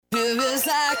Give us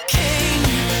our King,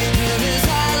 give us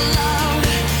our love,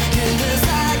 give us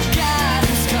our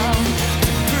guidance, come to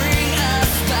bring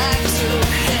us back to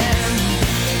Him.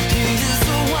 He is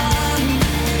the one,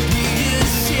 He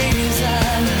is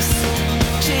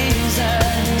Jesus.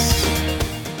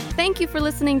 Thank you for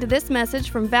listening to this message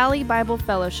from Valley Bible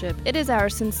Fellowship. It is our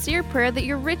sincere prayer that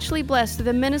you're richly blessed through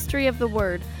the ministry of the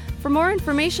Word. For more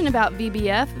information about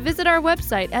VBF, visit our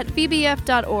website at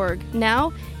vbf.org.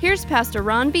 Now, here's Pastor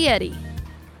Ron Bietti.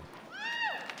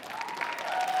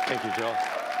 Thank you, Joe.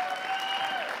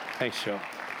 Thanks, Joe.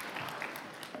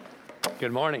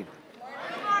 Good morning. Good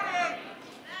morning.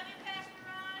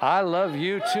 I love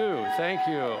you too. Thank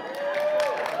you.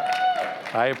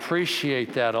 I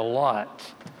appreciate that a lot.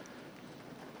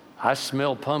 I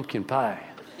smell pumpkin pie.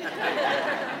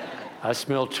 I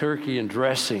smell turkey and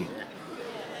dressing.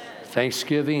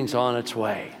 Thanksgiving's on its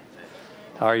way.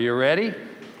 Are you ready?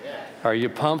 Are you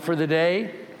pumped for the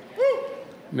day?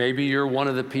 Maybe you're one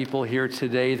of the people here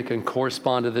today that can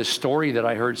correspond to this story that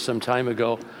I heard some time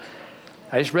ago.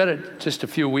 I just read it just a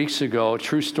few weeks ago, a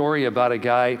true story about a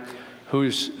guy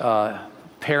whose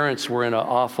parents were in an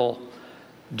awful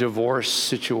divorce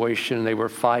situation. They were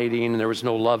fighting and there was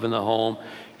no love in the home.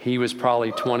 He was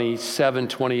probably 27,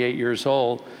 28 years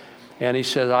old. And he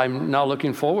said, I'm not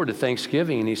looking forward to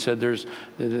Thanksgiving. And he said,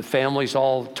 the family's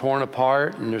all torn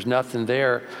apart and there's nothing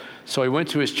there. So he went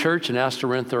to his church and asked to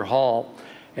rent their hall.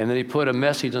 And then he put a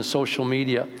message on social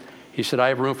media. He said, I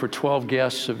have room for 12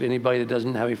 guests. If anybody that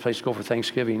doesn't have any place to go for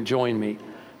Thanksgiving, join me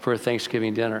for a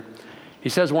Thanksgiving dinner. He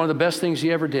says one of the best things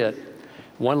he ever did.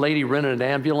 One lady rented an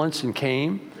ambulance and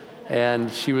came.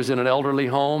 And she was in an elderly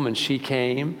home and she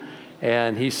came.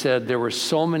 And he said there were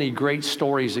so many great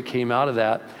stories that came out of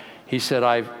that. He said,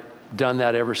 I've done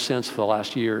that ever since for the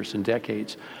last years and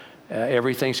decades.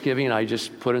 Every Thanksgiving, I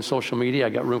just put in social media, I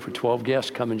got room for 12 guests,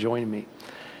 come and join me.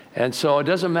 And so it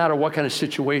doesn't matter what kind of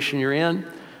situation you're in,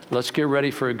 let's get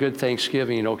ready for a good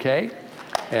Thanksgiving, okay?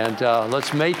 And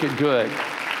let's make it good.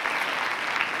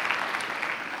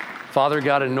 Father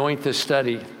God, anoint this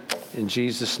study in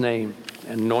Jesus' name,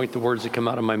 and anoint the words that come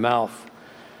out of my mouth.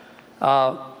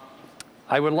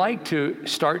 I would like to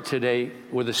start today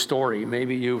with a story.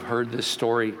 Maybe you've heard this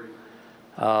story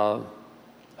of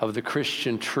the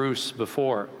Christian truce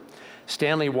before.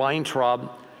 Stanley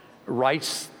Weintraub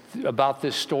writes about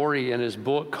this story in his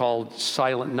book called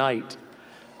Silent Night.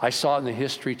 I saw it in the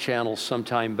History Channel some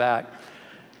time back.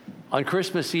 On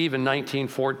Christmas Eve in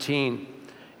 1914,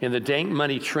 in the dank,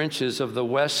 muddy trenches of the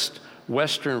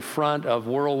western front of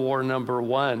World War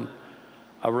I,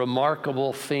 a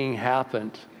remarkable thing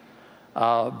happened.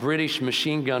 British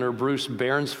machine gunner Bruce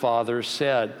Bairnsfather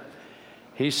said,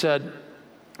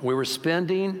 we were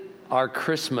spending our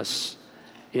Christmas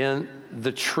in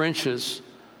the trenches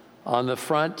on the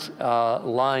front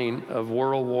line of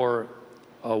World War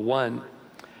I.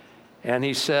 And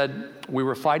he said, we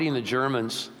were fighting the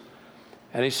Germans.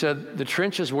 And he said, the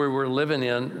trenches we were living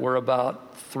in were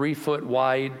about 3 foot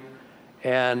wide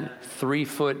and 3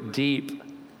 foot deep.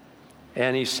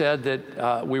 And he said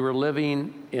that we were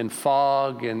living in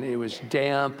fog and it was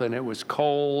damp and it was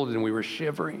cold and we were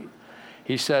shivering.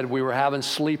 He said we were having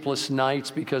sleepless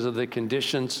nights because of the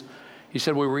conditions. He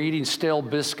said we were eating stale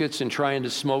biscuits and trying to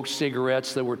smoke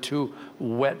cigarettes that were too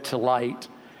wet to light.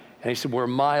 And he said we're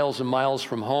miles and miles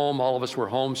from home. All of us were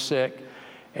homesick.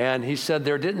 And he said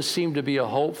there didn't seem to be a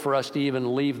hope for us to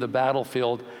even leave the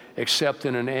battlefield except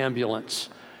in an ambulance.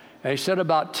 And he said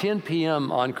about 10 p.m.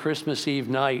 on Christmas Eve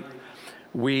night,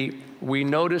 we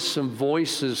noticed some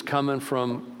voices coming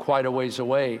from quite a ways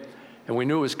away, and we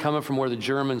knew it was coming from where the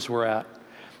Germans were at.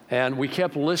 And we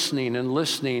kept listening and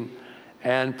listening,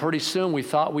 and pretty soon we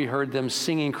thought we heard them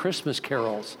singing Christmas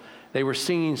carols. They were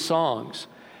singing songs.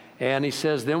 And he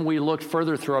says, then we looked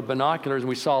further through our binoculars, and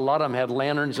we saw a lot of them had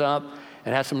lanterns up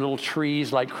and had some little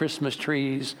trees like Christmas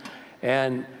trees.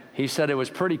 And he said it was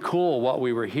pretty cool what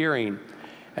we were hearing.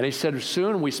 And he said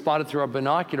soon we spotted through our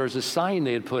binoculars a sign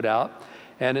they had put out.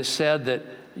 And it said that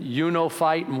you no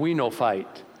fight and we no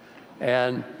fight.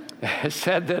 And it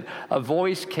said that a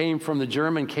voice came from the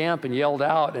German camp and yelled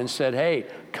out and said, hey,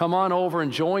 come on over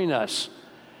and join us.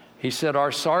 He said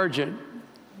our sergeant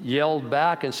yelled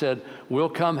back and said, we'll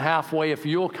come halfway if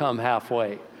you'll come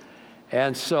halfway.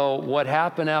 And so what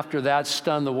happened after that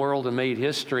stunned the world and made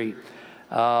history.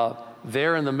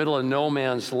 There in the middle of no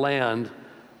man's land,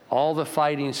 all the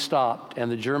fighting stopped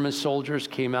and the German soldiers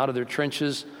came out of their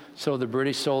trenches. So the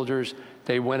British soldiers,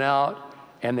 they went out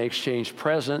and they exchanged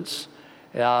presents.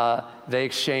 They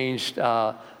exchanged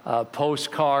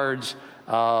postcards,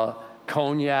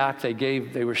 cognac.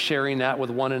 They were sharing that with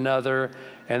one another.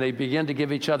 and they began to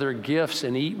give each other gifts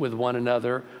and eat with one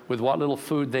another with what little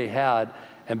food they had,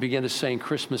 and began to sing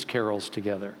Christmas carols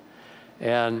together.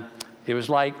 And it was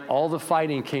like all the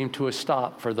fighting came to a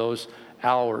stop for those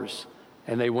hours,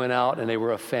 and they went out and they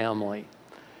were a family.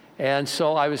 And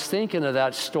so I was thinking of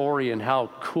that story and how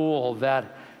cool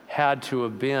that had to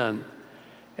have been.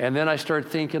 And then I started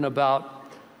thinking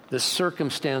about the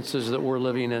circumstances that we're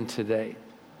living in today.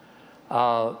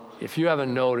 If you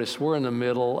haven't noticed, we're in the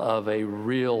middle of a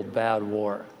real bad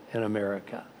war in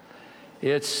America.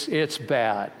 It's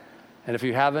bad. And if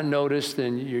you haven't noticed,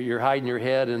 then you're hiding your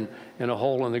head in a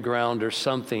hole in the ground or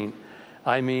something.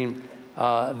 I mean,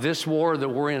 this war that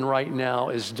we're in right now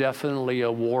is definitely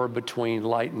a war between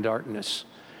light and darkness.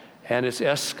 And it's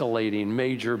escalating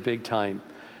major, big time.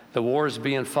 The war is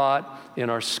being fought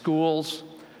in our schools.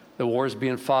 The war is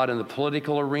being fought in the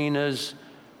political arenas.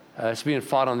 It's being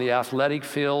fought on the athletic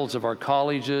fields of our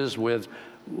colleges with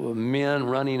men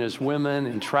running as women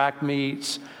in track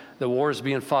meets. The war is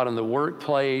being fought in the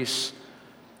workplace.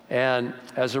 And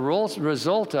as a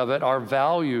result of it, our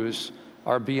values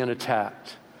are being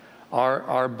attacked.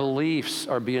 Our beliefs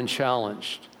are being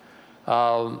challenged.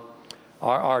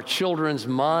 Our children's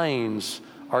minds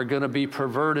are going to be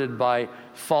perverted by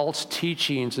false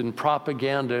teachings and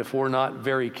propaganda if we're not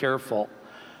very careful.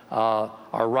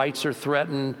 Our rights are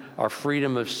threatened. Our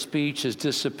freedom of speech is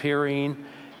disappearing.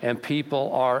 And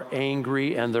people are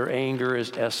angry, and their anger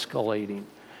is escalating.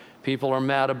 People are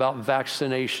mad about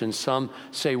vaccinations. Some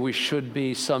say we should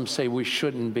be, some say we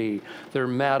shouldn't be. They're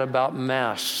mad about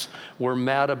masks. We're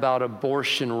mad about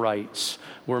abortion rights.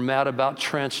 We're mad about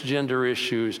transgender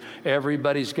issues.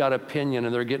 Everybody's got opinion,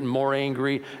 and they're getting more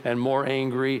angry and more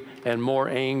angry and more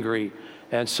angry.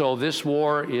 And so this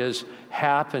war is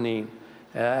happening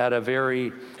at a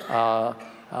very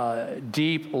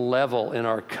deep level in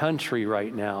our country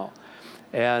right now.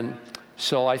 And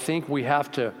so I think we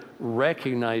have to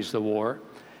recognize the war,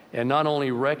 and not only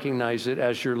recognize it.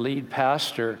 As your lead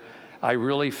pastor, I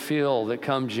really feel that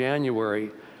come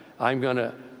January, I'm going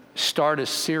to start a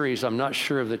series. I'm not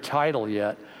sure of the title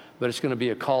yet, but it's going to be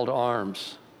a call to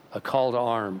arms, a call to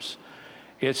arms.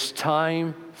 It's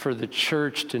time for the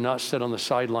church to not sit on the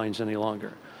sidelines any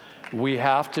longer. We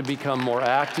have to become more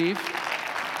active.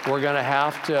 We're going to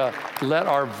have to let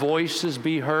our voices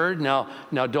be heard. Now,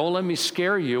 don't let me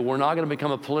scare you. We're not going to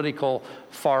become a political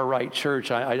far-right church.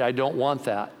 I don't want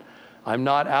that. I'm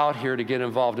not out here to get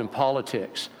involved in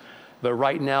politics. But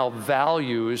right now,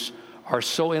 values are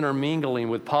so intermingling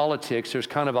with politics. There's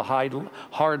kind of a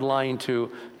hard line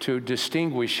to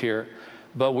distinguish here.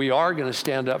 But we are going to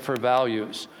stand up for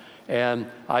values. And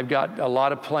I've got a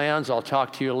lot of plans. I'll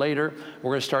talk to you later.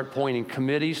 We're going to start appointing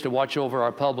committees to watch over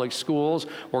our public schools.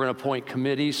 We're going to appoint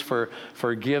committees for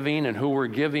giving, and who we're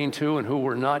giving to and who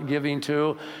we're not giving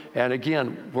to. And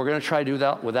again, we're going to try to do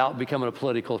that without becoming a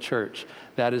political church.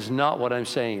 That is not what I'm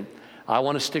saying. I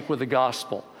want to stick with the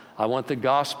gospel. I want the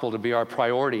gospel to be our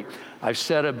priority. I've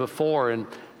said it before, and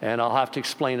I'll have to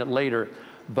explain it later.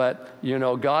 But, you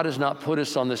know, God has not put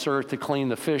us on this earth to clean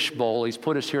the fish bowl. He's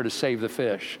put us here to save the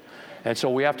fish. And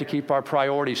so we have to keep our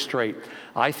priorities straight.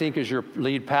 I think as your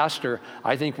lead pastor,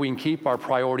 I think we can keep our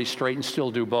priorities straight and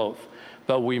still do both.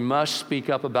 But we must speak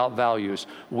up about values.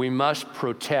 We must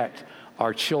protect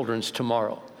our children's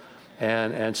tomorrow.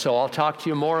 And so I'll talk to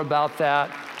you more about that.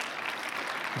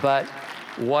 But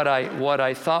what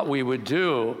I thought we would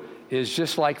do is,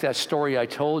 just like that story I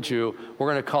told you,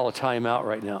 we're going to call a timeout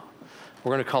right now.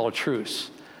 We're going to call a truce.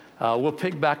 We'll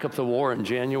pick back up the war in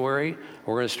January.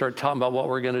 We're going to start talking about what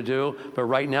we're going to do. But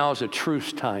right now is a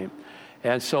truce time.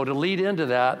 And so to lead into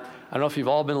that, I don't know if you've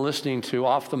all been listening to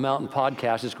Off the Mountain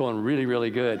podcast. It's going really,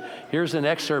 really good. Here's an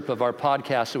excerpt of our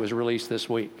podcast that was released this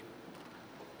week.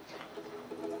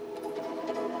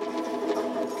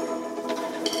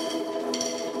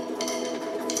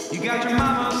 You got your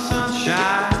mama's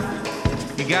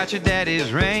sunshine. You got your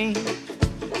daddy's rain.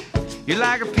 You're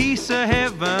like a piece of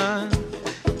heaven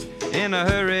in a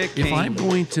hurricane. If I'm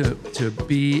going to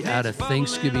be at a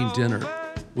Thanksgiving dinner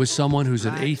with someone who's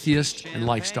an atheist and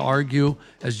likes to argue,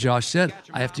 as Josh said,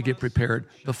 I have to get prepared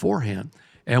beforehand.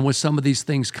 And when some of these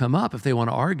things come up, if they want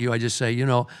to argue, I just say, you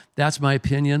know, that's my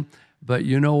opinion, but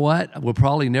you know what? We'll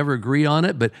probably never agree on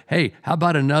it, but hey, how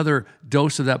about another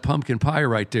dose of that pumpkin pie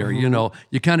right there? Mm-hmm. You know,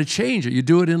 you kind of change it. You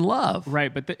do it in love.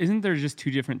 Right, but isn't there just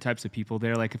two different types of people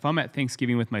there? Like if I'm at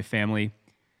Thanksgiving with my family,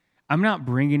 I'm not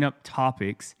bringing up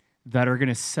topics that are going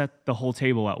to set the whole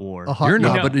table at war. You're not,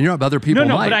 You know- but you're not. Other people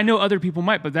No, might. but I know other people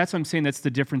might, but that's what I'm saying. That's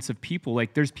the difference of people.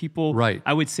 Like there's people, Right.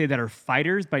 I would say, that are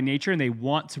fighters by nature and they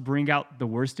want to bring out the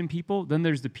worst in people. Then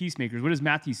there's the peacemakers. What does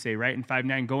Matthew say, right? In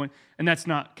 5:9 going, and that's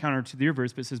not counter to your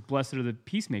verse, but it says, blessed are the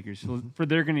peacemakers, for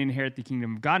they're going to inherit the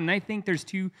kingdom of God. And I think there's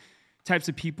two types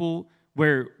of people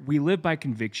where we live by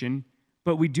conviction,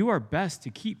 but we do our best to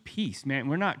keep peace, man.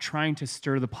 We're not trying to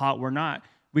stir the pot.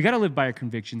 We got to live by our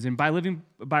convictions. And by living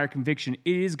by our conviction,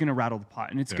 it is going to rattle the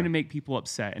pot and it's going to make people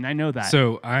upset. And I know that.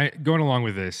 So going along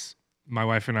with this, my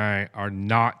wife and I are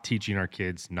not teaching our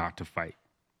kids not to fight.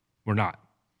 We're not.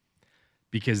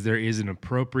 Because there is an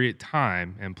appropriate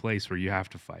time and place where you have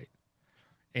to fight.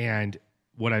 And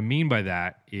what I mean by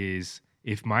that is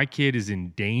if my kid is in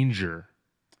danger,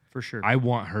 for sure, I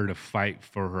want her to fight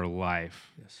for her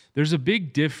life. Yes. There's a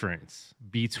big difference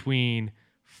between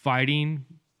fighting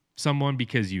someone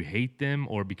because you hate them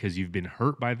or because you've been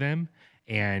hurt by them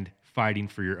and fighting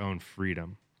for your own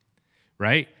freedom,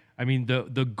 right? I mean,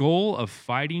 the goal of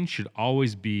fighting should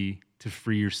always be to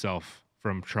free yourself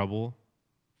from trouble,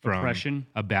 from oppression,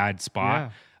 a bad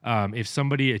spot. Yeah. If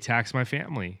somebody attacks my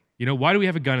family, why do we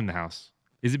have a gun in the house?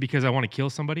 Is it because I want to kill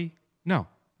somebody? No.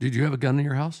 Did you have a gun in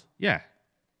your house? Yeah.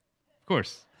 Of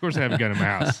course I have a gun in my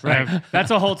house. Right. That's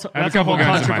a whole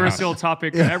controversial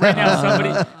topic. Right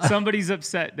now, somebody's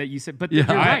upset that you said, but you're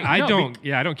right. I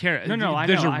don't care. No,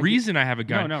 there's a reason I have a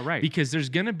gun. No, right. Because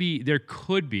there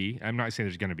could be, I'm not saying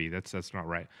there's going to be, that's not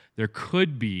right. There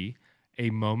could be a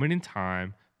moment in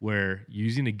time where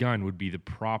using a gun would be the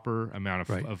proper amount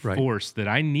of force that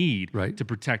I need to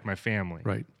protect my family.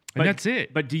 Right. And that's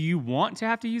it. But do you want to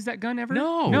have to use that gun ever?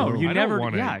 No, you I never don't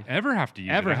want to ever have to use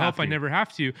it. I hope I never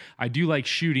have to. I do like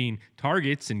shooting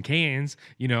targets and cans,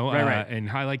 right. And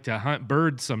I like to hunt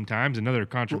birds sometimes, another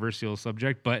controversial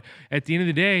subject. But at the end of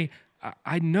the day,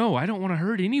 I know I don't want to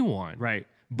hurt anyone. Right.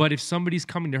 But if somebody's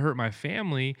coming to hurt my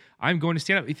family, I'm going to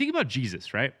stand up. You think about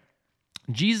Jesus, right?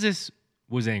 Jesus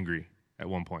was angry at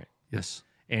one point. Yes.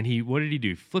 And what did he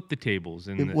do? Flip the tables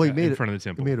in front of the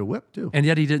temple. He made a whip too. And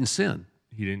yet he didn't sin.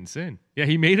 He didn't sin. Yeah,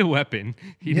 he made a weapon.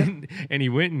 He didn't, and he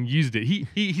went and used it.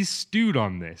 He stewed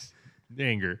on this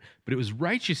anger, but it was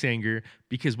righteous anger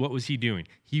because what was he doing?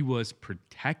 He was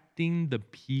protecting the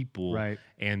people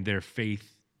and their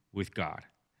faith with God.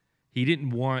 He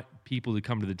didn't want people to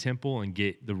come to the temple and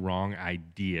get the wrong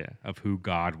idea of who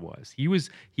God was. He was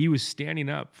standing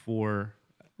up for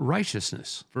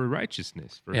righteousness.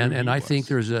 And I think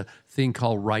there's a thing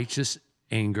called righteous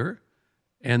anger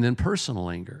and then personal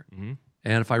anger. Mm-hmm.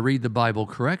 And if I read the Bible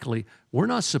correctly, we're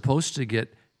not supposed to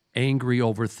get angry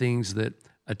over things that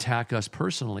attack us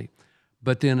personally.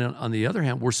 But then on the other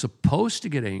hand, we're supposed to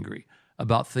get angry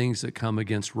about things that come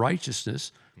against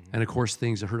righteousness and, of course,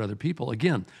 things that hurt other people.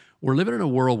 Again, we're living in a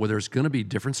world where there's going to be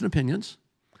difference in opinions,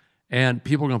 and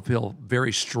people are going to feel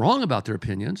very strong about their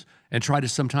opinions and try to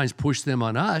sometimes push them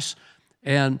on us.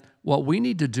 And what we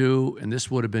need to do, and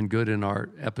this would have been good in our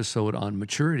episode on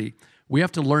maturity, we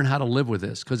have to learn how to live with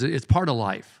this because it's part of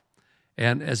life.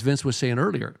 And as Vince was saying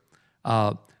earlier,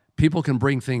 people can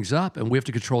bring things up and we have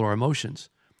to control our emotions.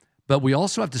 But we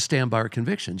also have to stand by our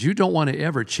convictions. You don't want to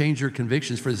ever change your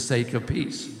convictions for the sake of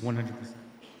peace. 100%.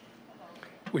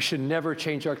 We should never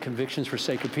change our convictions for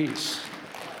sake of peace.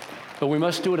 But we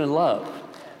must do it in love.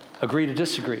 Agree to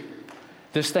disagree.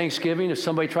 This Thanksgiving, if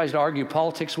somebody tries to argue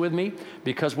politics with me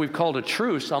because we've called a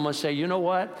truce, I'm going to say, you know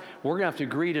what? We're going to have to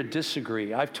agree to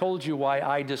disagree. I've told you why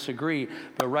I disagree,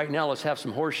 but right now let's have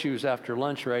some horseshoes after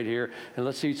lunch right here, and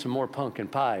let's eat some more pumpkin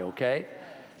pie, okay?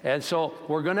 And so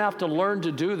we're going to have to learn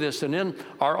to do this. And in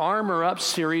our Armor Up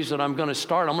series that I'm going to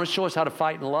start, I'm going to show us how to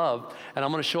fight in love, and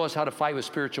I'm going to show us how to fight with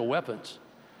spiritual weapons.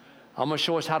 I'm going to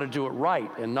show us how to do it right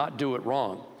and not do it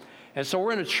wrong. And so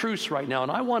we're in a truce right now, and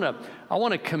I want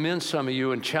to commend some of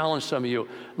you and challenge some of you.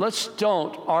 Let's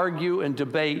don't argue and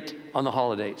debate on the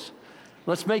holidays.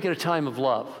 Let's make it a time of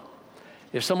love.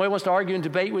 If somebody wants to argue and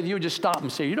debate with you, just stop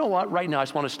and say, you know what, right now I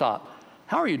just want to stop.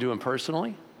 How are you doing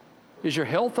personally? Is your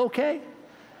health okay?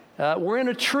 We're in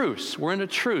a truce. We're in a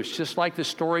truce, just like the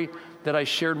story that I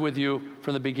shared with you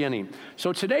from the beginning.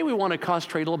 So today we want to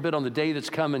concentrate a little bit on the day that's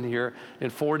coming here in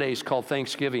 4 days called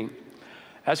Thanksgiving.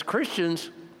 As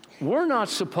Christians, we're not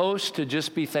supposed to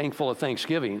just be thankful at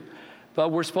Thanksgiving, but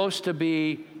we're supposed to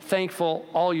be thankful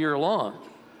all year long.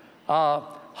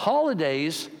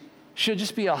 Holidays should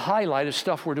just be a highlight of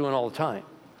stuff we're doing all the time.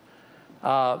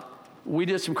 We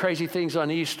did some crazy things on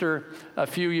Easter a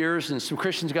few years, and some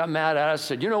Christians got mad at us and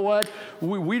said, you know what,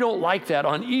 we don't like that.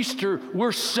 On Easter,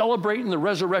 we're celebrating the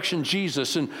resurrection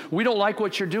Jesus, and we don't like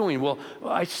what you're doing. Well,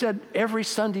 I said every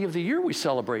Sunday of the year we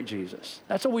celebrate Jesus.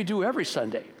 That's what we do every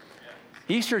Sunday.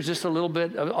 Easter is just a little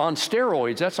bit on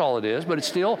steroids, that's all it is, but it's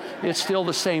still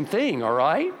the same thing, all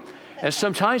right? And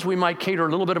sometimes we might cater a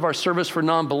little bit of our service for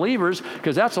non-believers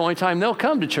because that's the only time they'll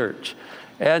come to church.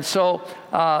 And so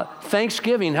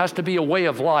Thanksgiving has to be a way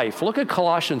of life. Look at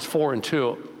Colossians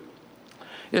 4:2.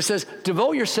 It says,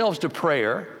 devote yourselves to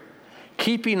prayer,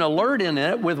 keeping alert in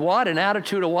it with what? An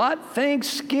attitude of what?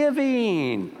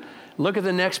 Thanksgiving. Look at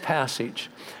the next passage.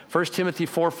 1 Timothy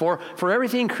 4:4. For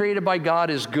everything created by God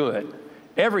is good.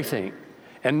 Everything.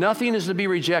 And nothing is to be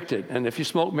rejected. And if you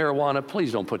smoke marijuana,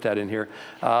 please don't put that in here.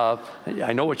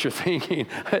 I know what you're thinking.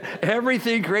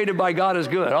 Everything created by God is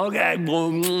good. Okay,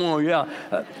 yeah.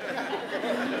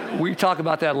 We talk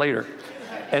about that later.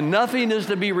 And nothing is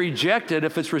to be rejected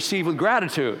if it's received with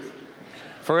gratitude.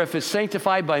 For if it's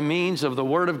sanctified by means of the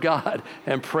word of God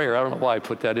and prayer. I don't know why I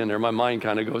put that in there. My mind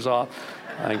kind of goes off.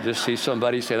 I just see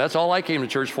somebody say, that's all I came to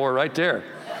church for right there.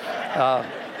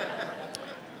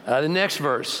 The next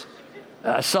verse.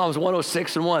 Psalms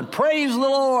 106:1. Praise the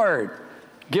Lord.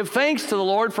 Give thanks to the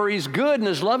Lord, for he's good and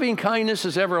his loving kindness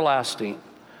is everlasting.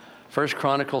 1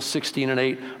 Chronicles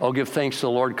 16:8. Oh, give thanks to the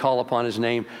Lord, call upon his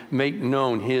name, make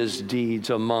known his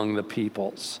deeds among the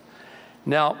peoples.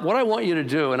 Now, what I want you to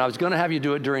do, and I was going to have you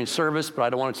do it during service, but I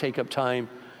don't want to take up time.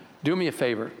 Do me a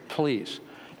favor, please.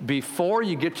 Before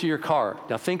you get to your car,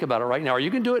 now think about it right now, or you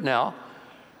can do it now.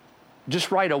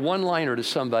 Just write a one-liner to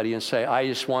somebody and say, I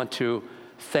just want to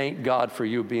thank God for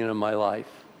you being in my life.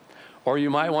 Or you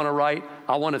might want to write,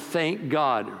 I want to thank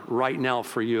God right now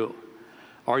for you.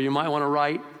 Or you might want to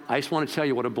write, I just want to tell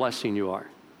you what a blessing you are.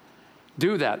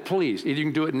 Do that, please. Either you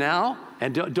can do it now,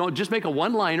 and don't just make a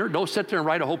one-liner. Don't sit there and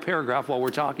write a whole paragraph while we're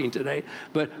talking today.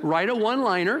 But write a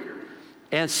one-liner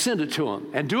and send it to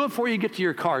them. And do it before you get to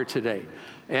your car today.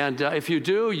 And if you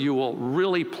do, you will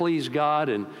really please God,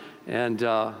 and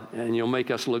you'll make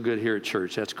us look good here at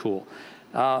church. That's cool.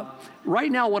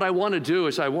 Right now, what I want to do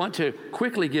is I want to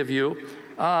quickly give you,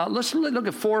 let's look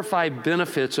at 4 or 5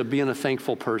 benefits of being a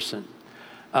thankful person.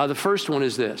 The first one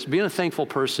is this. Being a thankful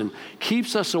person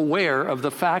keeps us aware of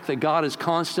the fact that God is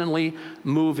constantly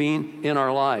moving in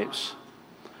our lives.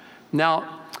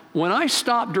 Now, when I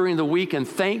stop during the week and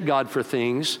thank God for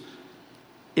things,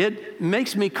 it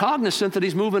makes me cognizant that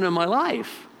he's moving in my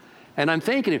life. And I'm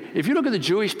thanking him. If you look at the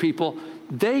Jewish people,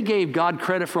 they gave God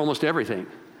credit for almost everything.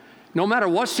 No matter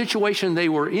what situation they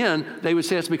were in, they would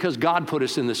say it's because God put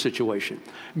us in this situation.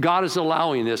 God is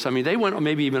allowing this. I mean, they went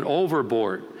maybe even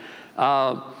overboard.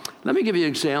 Let me give you an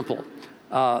example.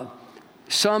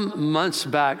 Some months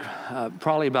back,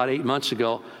 probably about 8 months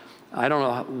ago, I don't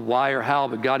know why or how,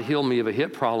 but God healed me of a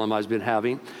hip problem I've been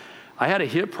having. I had a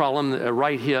hip problem, a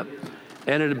right hip,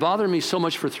 and it had bothered me so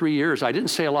much for 3 years. I didn't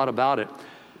say a lot about it.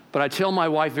 But I tell my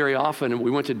wife very often, and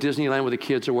we went to Disneyland with the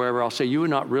kids or wherever, I'll say, you would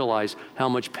not realize how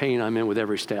much pain I'm in with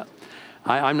every step.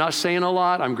 I'm not saying a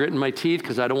lot. I'm gritting my teeth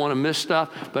because I don't want to miss stuff,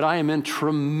 but I am in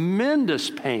tremendous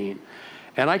pain.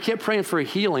 And I kept praying for a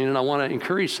healing, and I want to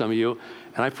encourage some of you,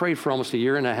 and I prayed for almost 1.5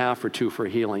 years or 2 for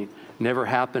healing. Never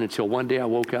happened until one day I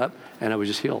woke up, and I was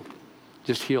just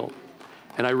healed.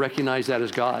 And I recognize that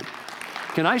as God.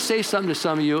 Can I say something to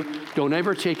some of you? Don't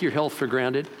ever take your health for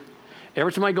granted.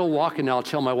 Every time I go walking now, I'll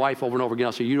tell my wife over and over again,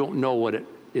 I'll say, you don't know what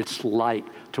it's like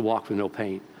to walk with no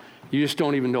pain. You just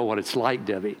don't even know what it's like,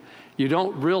 Debbie. You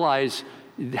don't realize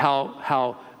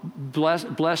how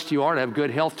blessed you are to have good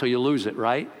health till you lose it,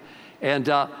 right? And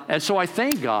so I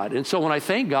thank God. And so when I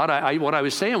thank God, what I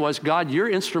was saying was, God, you're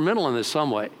instrumental in this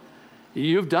some way.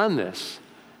 You've done this.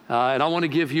 And I want to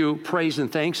give you praise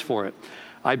and thanks for it.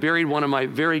 I buried one of my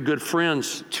very good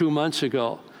friends 2 months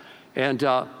ago. And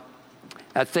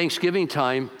at Thanksgiving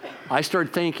time, I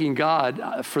started thanking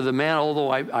God for the man,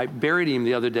 although I buried him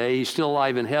the other day, he's still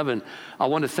alive in heaven. I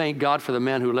want to thank God for the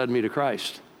man who led me to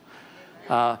Christ.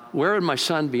 Where would my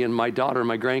son be and my daughter and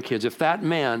my grandkids if that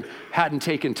man hadn't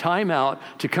taken time out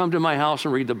to come to my house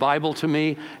and read the Bible to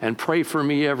me and pray for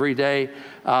me every day?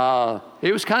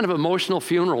 It was kind of an emotional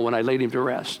funeral when I laid him to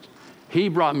rest. He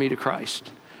brought me to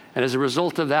Christ. And as a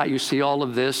result of that, you see all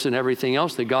of this and everything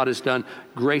else that God has done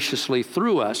graciously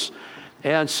through us.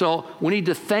 And so we need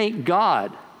to thank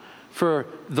God for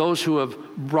those who have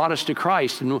brought us to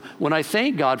Christ. And when I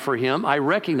thank God for him, I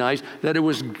recognize that it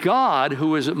was God who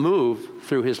was moved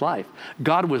through his life.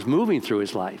 God was moving through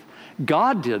his life.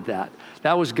 God did that.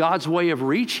 That was God's way of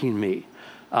reaching me.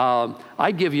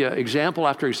 I give you example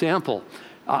after example.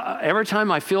 Every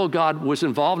time I feel God was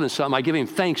involved in something, I give him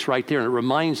thanks right there, and it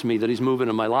reminds me that he's moving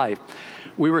in my life.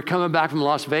 We were coming back from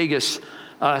Las Vegas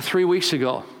 3 weeks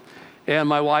ago. And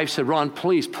my wife said, Ron,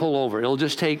 please pull over. It'll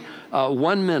just take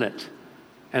 1 minute.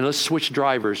 and let's switch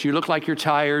drivers. You look like you're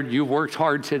tired. You've worked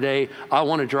hard today. I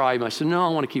want to drive. I said, no, I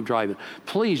want to keep driving.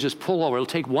 Please just pull over. It'll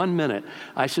take 1 minute.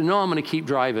 I said, no, I'm going to keep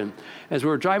driving. As we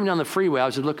were driving down the freeway, I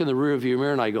was looking in the rearview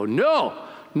mirror and I go, no.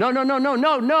 Oh,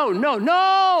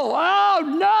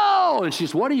 no. And she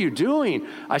says, what are you doing?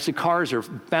 I said, cars are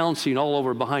bouncing all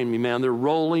over behind me, man. They're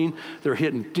rolling. They're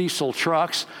hitting diesel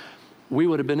trucks. We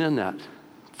would have been in that.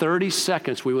 30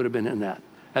 seconds, we would have been in that.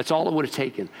 That's all it would have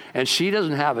taken. And she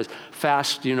doesn't have as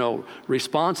fast,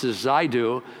 responses as I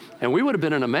do. And we would have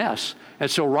been in a mess.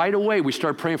 And so right away, we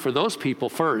started praying for those people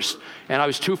first. And I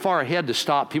was too far ahead to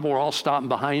stop. People were all stopping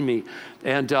behind me.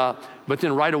 And but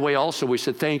then right away also, we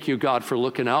said, thank you, God, for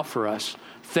looking out for us.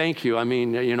 Thank you. I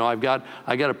mean, I got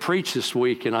to preach this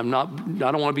week, and I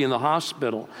don't want to be in the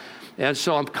hospital. And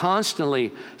so I'm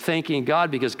constantly thanking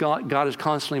God because God is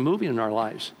constantly moving in our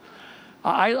lives.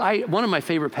 One of my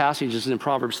favorite passages is in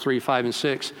Proverbs 3, 5, and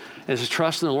 6. It says,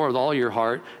 trust in the Lord with all your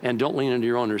heart and don't lean into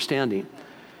your own understanding.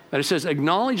 And it says,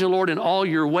 acknowledge the Lord in all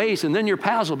your ways and then your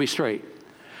paths will be straight.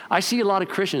 I see a lot of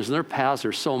Christians and their paths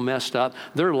are so messed up.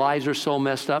 Their lives are so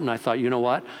messed up. And I thought, you know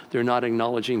what? They're not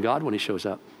acknowledging God when he shows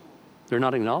up. They're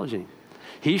not acknowledging.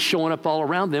 He's showing up all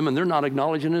around them and they're not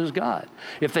acknowledging it as God.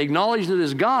 If they acknowledged it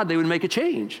as God, they would make a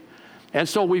change. And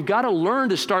so we've got to learn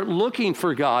to start looking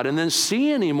for God and then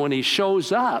seeing him when he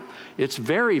shows up. It's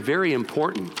very, very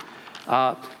important.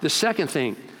 The second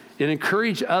thing, it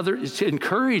encourages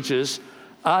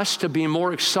us to be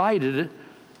more excited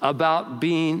about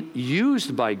being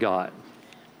used by God.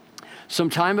 Some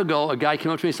time ago, a guy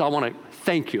came up to me and said, I want to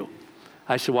thank you.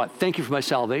 I said, what? Thank you for my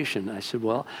salvation. I said,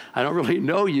 well, I don't really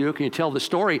know you. Can you tell the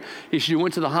story? He said, you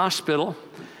went to the hospital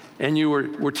and you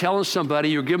were telling somebody,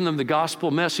 you were giving them the gospel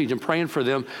message and praying for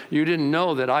them. You didn't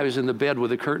know that I was in the bed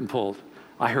with the curtain pulled.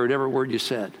 I heard every word you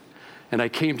said. And I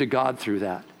came to God through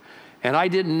that. And I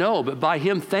didn't know, but by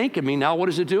him thanking me, now what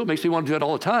does it do? It makes me want to do it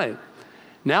all the time.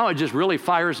 Now it just really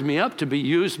fires me up to be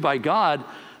used by God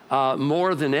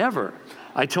more than ever.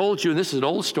 I told you, and this is an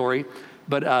old story,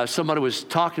 but somebody was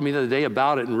talking to me the other day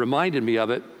about it and reminded me of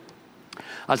it.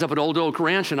 I was up at Old Oak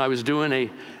Ranch and I was doing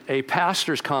a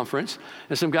pastor's conference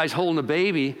and some guy's holding a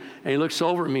baby and he looks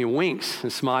over at me and winks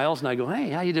and smiles and I go, hey,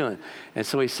 how you doing? And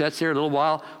so he sits there a little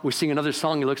while, we sing another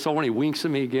song, he looks over and he winks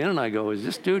at me again and I go, is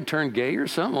this dude turned gay or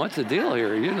something? What's the deal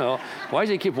here? Why does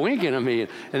he keep winking at me?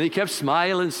 And he kept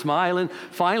smiling.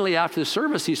 Finally after the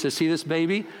service he said, see this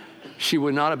baby? She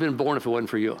would not have been born if it wasn't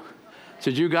for you. He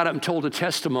said, you got up and told a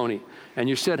testimony. And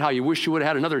you said how you wish you would have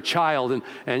had another child, and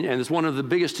it's one of the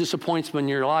biggest disappointments in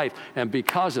your life. And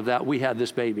because of that, we had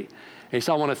this baby. And he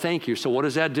said, I want to thank you. So what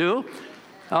does that do?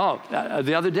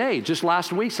 The other day, just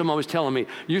last week, someone was telling me,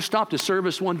 you stopped a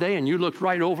service one day and you looked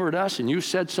right over at us and you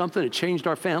said something that changed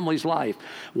our family's life.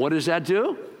 What does that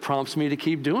do? Prompts me to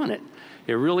keep doing it.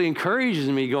 It really encourages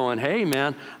me going, hey,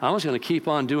 man, I'm just going to keep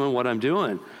on doing what I'm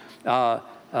doing.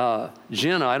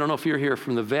 Jenna, I don't know if you're here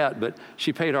from the vet, but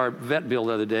she paid our vet bill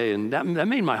the other day, and that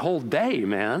made my whole day,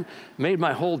 man. Made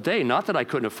my whole day. Not that I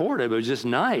couldn't afford it, but it was just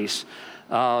nice.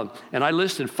 And I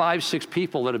listed 5-6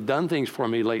 people that have done things for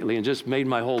me lately and just made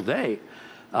my whole day.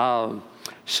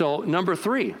 So number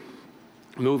 3,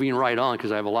 moving right on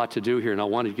because I have a lot to do here and I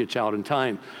wanted to get you out in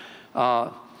time.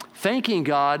 Thanking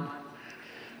God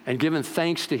and giving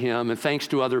thanks to him and thanks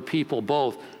to other people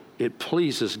both, it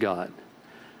pleases God.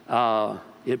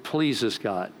 It pleases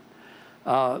God.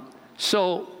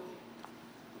 So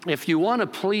if you want to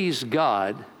please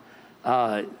God,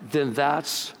 then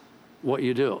that's what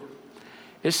you do.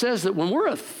 It says that when we're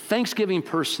a thanksgiving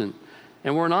person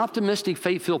and we're an optimistic,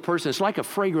 faith-filled person, it's like a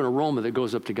fragrant aroma that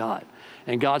goes up to God.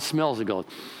 And God smells it and goes,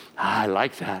 I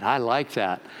like that. I like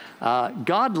that.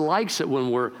 God likes it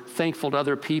when we're thankful to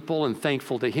other people and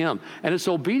thankful to him. And it's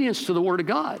obedience to the Word of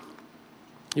God.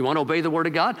 You want to obey the Word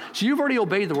of God? So you've already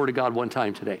obeyed the Word of God one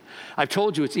time today. I've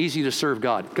told you it's easy to serve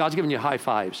God. God's giving you high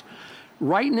fives.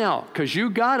 Right now, because you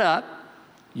got up,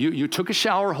 you took a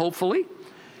shower, hopefully,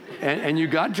 and you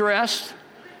got dressed,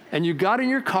 and you got in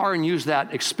your car and used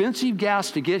that expensive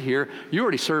gas to get here, you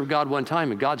already served God one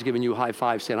time, and God's giving you a high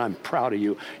five saying, I'm proud of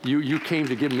you. You came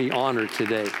to give me honor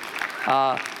today.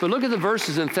 But look at the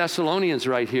verses in Thessalonians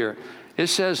right here. It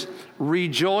says,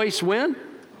 rejoice when?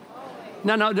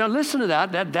 Now listen to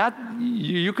that.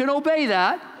 You can obey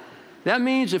that. That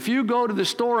means if you go to the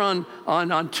store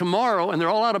on tomorrow and they're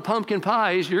all out of pumpkin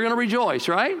pies, you're going to rejoice,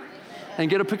 right? And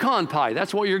get a pecan pie.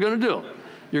 That's what you're going to do.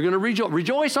 You're going to rejoice.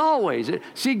 Rejoice always.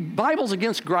 See, Bible's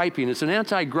against griping. It's an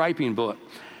anti-griping book.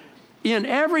 In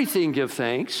everything give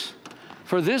thanks,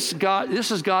 for this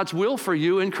is God's will for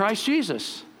you in Christ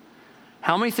Jesus.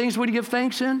 How many things would you give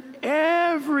thanks in?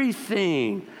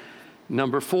 Everything.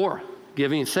 Number 4,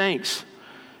 giving thanks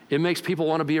It makes people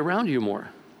want to be around you more.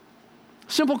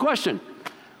 Simple question.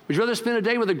 Would you rather spend a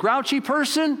day with a grouchy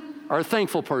person or a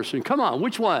thankful person? Come on,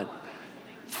 which one?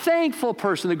 Thankful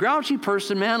person. The grouchy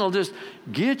person, man, will just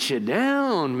get you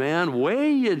down, man,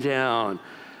 weigh you down.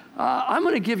 I'm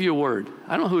going to give you a word.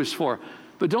 I don't know who it's for,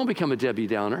 but don't become a Debbie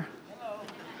Downer.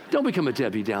 Don't become a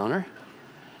Debbie Downer.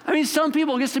 I mean, some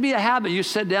people, it gets to be a habit. You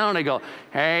sit down and they go,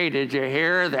 hey, did you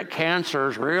hear that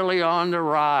cancer's really on the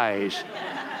rise?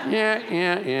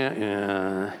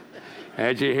 Yeah.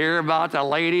 Did you hear about the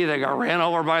lady that got ran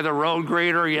over by the road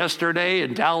grader yesterday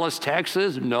in Dallas,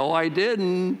 Texas? No, I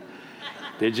didn't.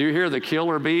 Did you hear the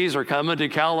killer bees are coming to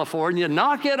California?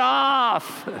 Knock it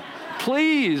off,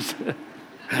 please.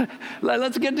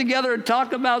 Let's get together and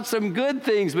talk about some good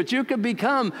things, but you could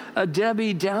become a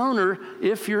Debbie Downer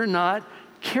if you're not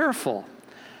careful.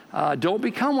 Don't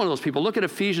become one of those people. Look at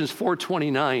Ephesians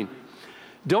 4:29.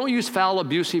 Don't use foul,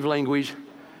 abusive language.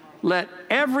 Let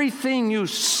everything you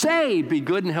say be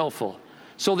good and helpful,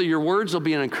 so that your words will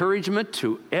be an encouragement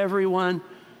to everyone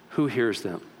who hears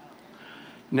them.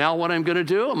 Now what I'm going to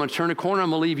do, I'm going to turn a corner. I'm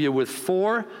going to leave you with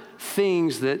 4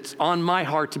 things that's on my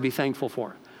heart to be thankful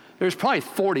for. There's probably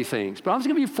 40 things, but I'm just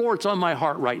going to give you 4 that's on my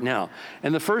heart right now.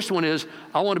 And the first one is,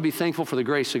 I want to be thankful for the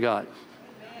grace of God.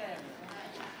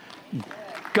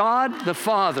 God the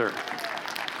Father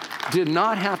did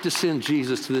not have to send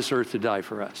Jesus to this earth to die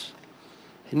for us.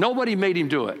 Nobody made him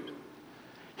do it.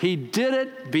 He did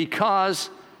it because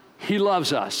he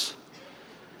loves us.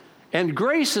 And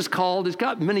grace is called, it's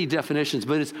got many definitions,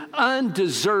 but it's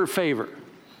undeserved favor.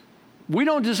 We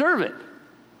don't deserve it,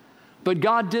 but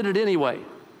God did it anyway.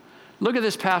 Look at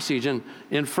this passage in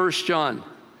 1 John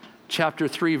chapter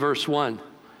 3, verse 1.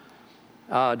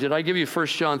 Did I give you 1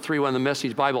 John 3:1, the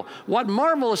Message Bible? What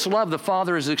marvelous love the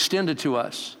Father has extended to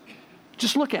us.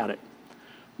 Just look at it.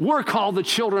 We're called the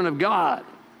children of God.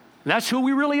 And that's who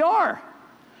we really are.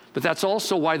 But that's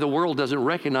also why the world doesn't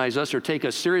recognize us or take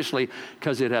us seriously,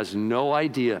 because it has no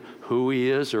idea who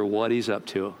he is or what he's up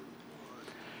to.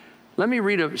 Let me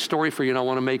read a story for you, and I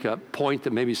want to make a point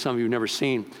that maybe some of you have never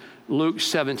seen. Luke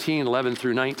 17:11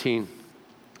 through 19.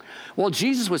 While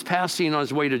Jesus was passing on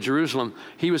his way to Jerusalem,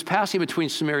 he was passing between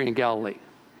Samaria and Galilee.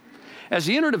 As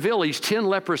he entered a village, 10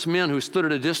 leprous men who stood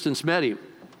at a distance met him.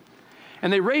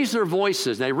 And they raised their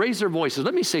voices. Let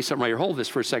me say something right here. Hold this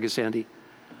for a second, Sandy.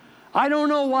 I don't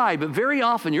know why, but very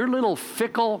often your little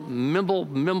fickle, mimble,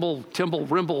 timble,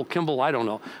 rimble, kimble, I don't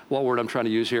know what word I'm trying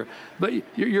to use here. But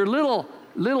your little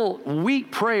weak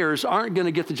prayers aren't going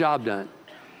to get the job done.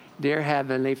 Dear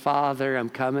Heavenly Father, I'm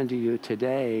coming to you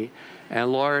today.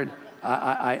 And Lord,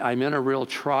 I'm in a real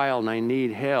trial and I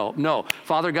need help. No,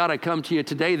 Father God, I come to you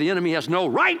today. The enemy has no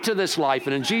right to this life.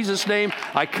 And in Jesus' name,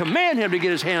 I command him to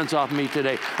get his hands off me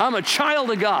today. I'm a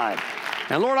child of God.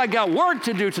 And Lord, I got work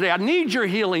to do today. I need your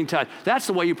healing touch. That's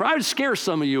the way you pray. I would scare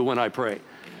some of you when I pray.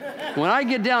 When I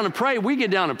get down and pray, we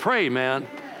get down and pray, man.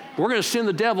 We're going to send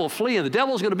the devil flee. And the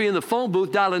devil's going to be in the phone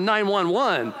booth dialing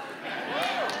 911.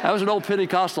 That was an old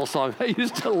Pentecostal song. I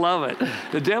used to love it.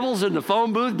 The devil's in the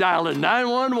phone booth dialing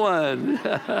 911.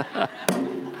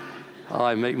 Oh,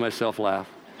 I make myself laugh.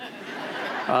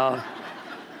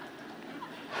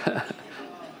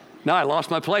 Now I lost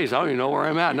my place. I don't even know where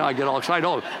I'm at. Now I get all excited.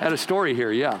 Oh, I had a story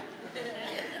here, yeah.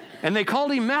 And they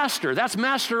called him master. That's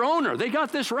master owner. They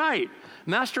got this right.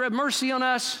 Master, have mercy on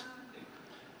us.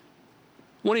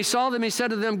 When he saw them, he said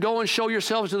to them, go and show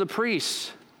yourselves to the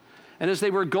priests. And as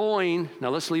they were going, now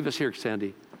let's leave us here,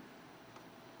 Sandy.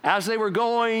 As they were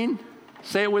going,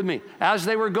 say it with me. As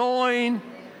they were going,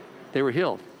 they were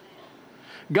healed.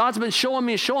 God's been showing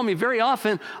me very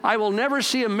often, I will never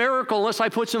see a miracle unless I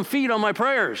put some feet on my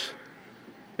prayers.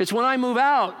 It's when I move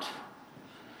out.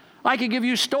 I could give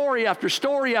you story after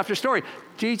story after story.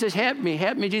 Jesus, help me,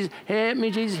 Jesus, help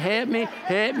me, Jesus, help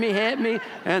me.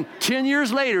 And 10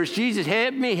 years later, it's Jesus,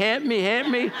 help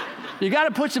me. You got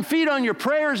to put some feet on your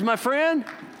prayers, my friend.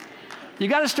 You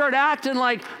got to start acting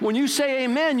like when you say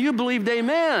amen, you believed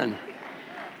amen.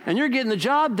 And you're getting the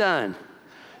job done.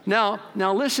 Now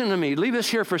listen to me. Leave this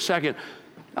here for a second.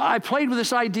 I played with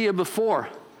this idea before.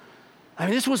 I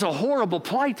mean, this was a horrible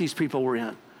plight these people were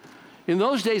in. In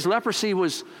those days, leprosy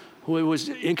was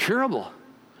incurable.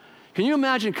 Can you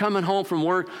imagine coming home from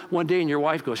work one day and your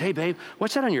wife goes, hey, babe,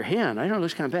 what's that on your hand? I know it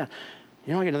looks kind of bad.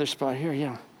 I got another spot here,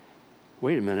 yeah.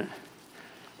 Wait a minute.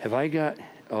 Have I got,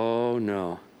 oh,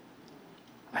 no.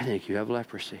 I think you have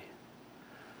leprosy.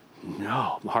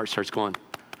 No. My heart starts going,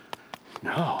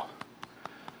 no.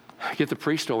 I get the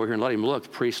priest over here and let him look. The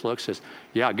priest looks, says,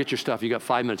 yeah, get your stuff. You got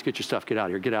 5 minutes. Get your stuff. Get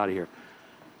out of here.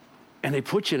 And they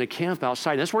put you in a camp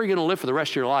outside. That's where you're going to live for the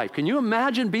rest of your life. Can you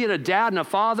imagine being a dad and a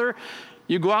father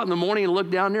you go out in the morning and look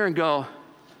down there and go,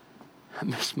 I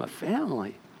miss my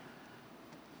family.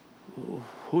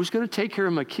 Who's going to take care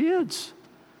of my kids?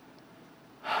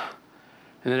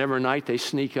 And then every night they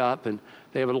sneak up and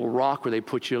they have a little rock where they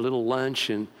put you a little lunch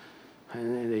and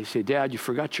they say, Dad, you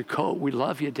forgot your coat. We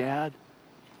love you, Dad.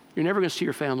 You're never going to see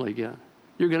your family again.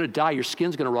 You're going to die. Your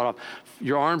skin's going to rot off.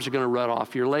 Your arms are going to rot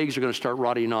off. Your legs are going to start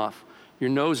rotting off. Your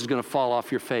nose is going to fall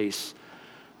off your face.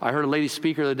 I heard a lady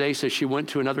speaker the other day say she went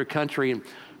to another country and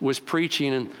was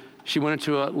preaching, and she went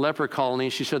into a leper colony.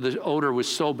 She said the odor was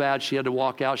so bad she had to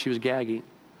walk out. She was gagging,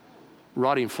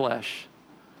 rotting flesh.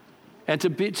 And to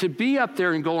be up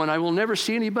there and going, I will never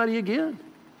see anybody again.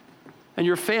 And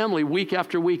your family, week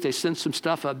after week, they send some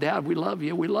stuff up. Dad, we love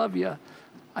you. We love you.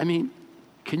 I mean,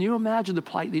 can you imagine the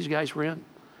plight these guys were in?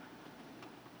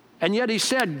 And yet he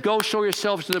said, go show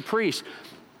yourselves to the priest.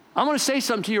 I'm going to say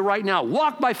something to you right now.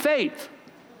 Walk by faith.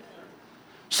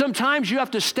 Sometimes you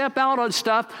have to step out on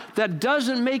stuff that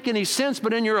doesn't make any sense,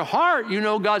 but in your heart, you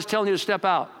know God's telling you to step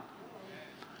out.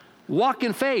 Walk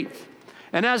in faith.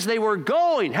 And as they were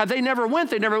going, had they never went,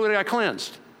 they never would have got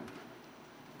cleansed.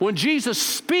 When Jesus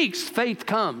speaks, faith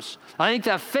comes. I think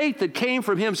that faith that came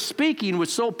from him speaking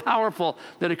was so powerful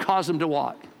that it caused him to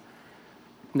walk.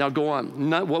 Now go on.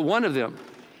 One of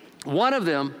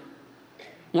them,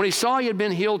 when he saw he had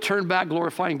been healed, turned back,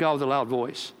 glorifying God with a loud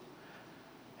voice.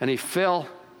 And he fell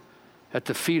at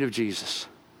the feet of Jesus,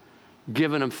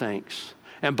 giving him thanks.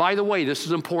 And by the way, this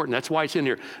is important. That's why it's in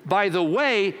here. By the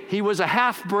way, he was a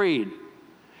half-breed.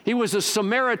 He was a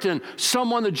Samaritan,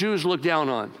 someone the Jews looked down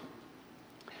on.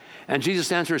 And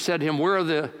Jesus answered and said to him, where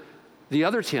are the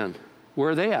other 10?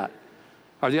 Where are they at?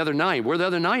 Or the other 9? Where are the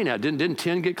other 9 at? Didn't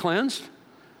 10 get cleansed?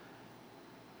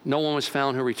 No one was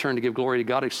found who returned to give glory to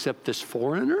God except this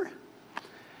foreigner.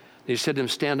 He said to him,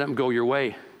 stand up and go your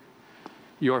way.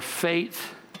 Your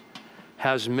faith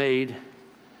has made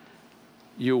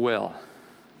you well.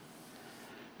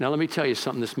 Now let me tell you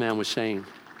something this man was saying.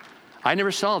 I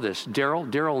never saw this.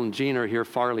 Daryl and Gina are here,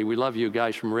 Farley. We love you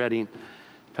guys from Redding,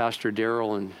 Pastor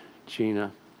Daryl and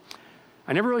Gina.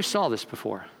 I never really saw this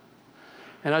before.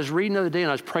 And I was reading the other day and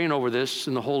I was praying over this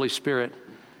in the Holy Spirit.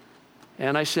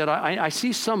 And I said, I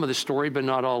see some of the story, but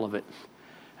not all of it.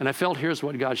 And I felt here's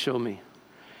what God showed me.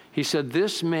 He said,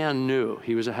 this man knew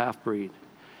he was a half-breed.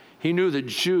 He knew that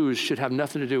Jews should have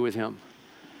nothing to do with him.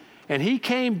 And he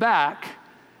came back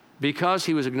because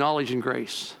he was acknowledging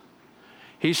grace.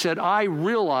 He said, I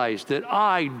realize that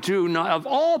I do not, of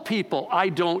all people, I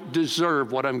don't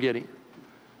deserve what I'm getting.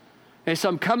 And so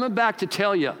I'm coming back to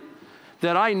tell you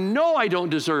that I know I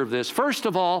don't deserve this. First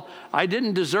of all, I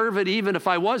didn't deserve it even if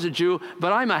I was a Jew,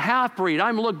 but I'm a half-breed.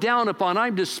 I'm looked down upon.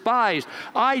 I'm despised.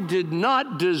 I did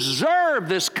not deserve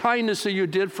this kindness that you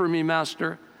did for me,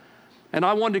 Master. And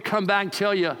I wanted to come back and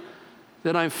tell you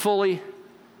that I'm fully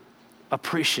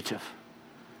appreciative.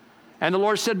 And the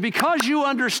Lord said, because you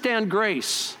understand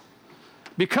grace,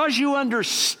 because you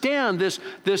understand this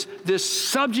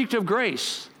subject of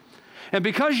grace, and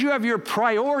because you have your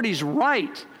priorities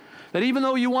right, that even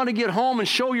though you want to get home and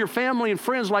show your family and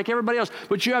friends like everybody else,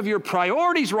 but you have your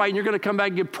priorities right and you're going to come back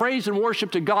and give praise and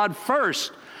worship to God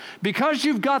first. Because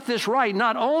you've got this right,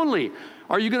 not only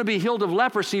are you going to be healed of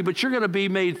leprosy, but you're going to be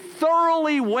made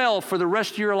thoroughly well for the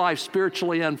rest of your life,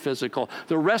 spiritually and physical.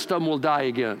 The rest of them will die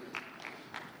again.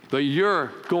 But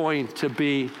you're going to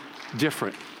be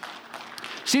different.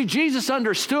 See, Jesus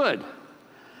understood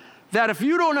that if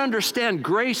you don't understand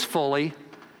grace fully,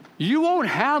 you won't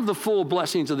have the full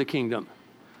blessings of the kingdom.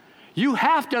 You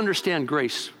have to understand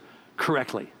grace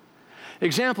correctly.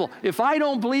 Example, if I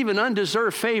don't believe in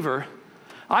undeserved favor,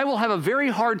 I will have a very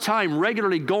hard time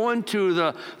regularly going to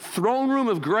the throne room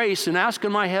of grace and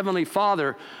asking my Heavenly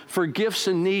Father for gifts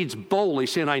and needs boldly,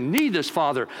 saying, I need this,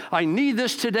 Father. I need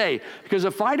this today. Because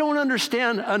if I don't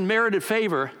understand unmerited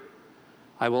favor,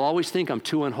 I will always think I'm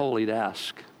too unholy to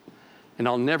ask. And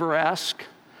I'll never ask.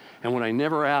 And when I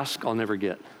never ask, I'll never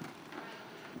get.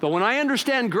 But when I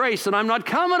understand grace, then I'm not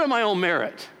coming to my own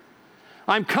merit.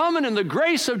 I'm coming in the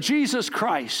grace of Jesus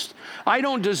Christ. I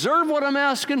don't deserve what I'm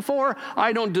asking for.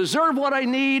 I don't deserve what I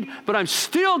need, but I'm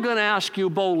still going to ask you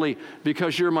boldly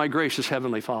because you're my gracious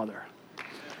Heavenly Father.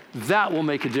 That will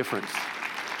make a difference.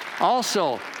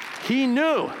 Also, he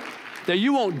knew that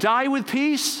you won't die with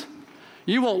peace.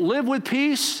 You won't live with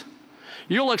peace.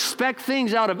 You'll expect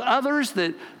things out of others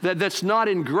that's not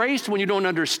in grace when you don't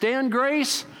understand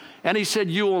grace. And he said,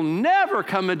 you will never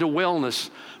come into wellness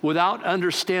without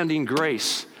understanding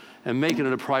grace and making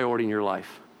it a priority in your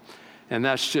life. And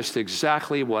that's just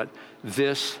exactly what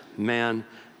this man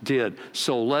did.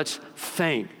 So let's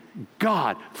thank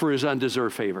God for his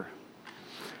undeserved favor.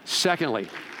 Secondly,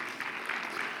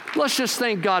 Let's just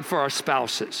thank God for our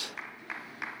spouses.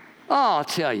 Oh, I'll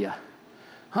tell you,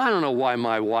 I don't know why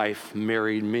my wife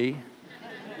married me.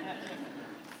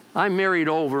 I married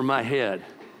over my head.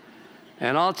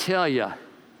 And I'll tell you,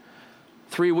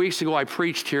 3 weeks ago I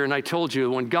preached here and I told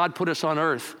you when God put us on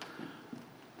earth,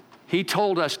 He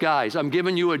told us, guys, I'm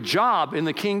giving you a job in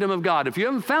the kingdom of God. If you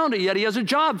haven't found it yet, He has a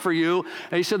job for you.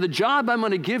 And He said, the job I'm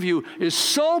going to give you is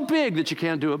so big that you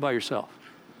can't do it by yourself.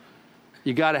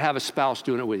 You got to have a spouse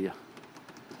doing it with you.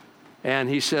 And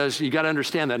He says, you got to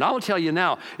understand that. And I will tell you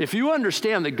now, if you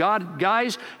understand that God,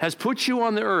 guys, has put you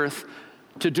on the earth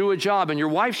to do a job, and your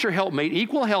wife's your helpmate,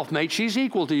 equal helpmate, she's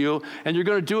equal to you, and you're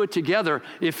going to do it together.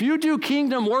 If you do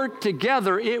kingdom work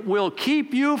together, it will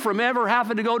keep you from ever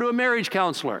having to go to a marriage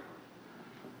counselor.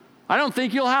 I don't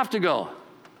think you'll have to go.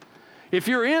 If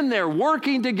you're in there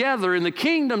working together in the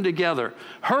kingdom together,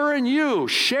 her and you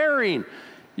sharing,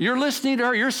 you're listening to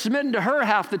her, you're submitting to her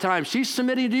half the time, she's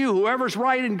submitting to you, whoever's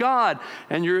right in God,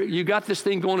 and you got this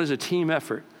thing going as a team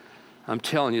effort. I'm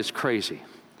telling you, it's crazy.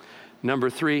 Number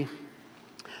 3,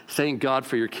 thank God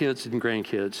for your kids and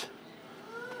grandkids.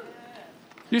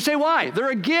 You say, why?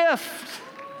 They're a gift.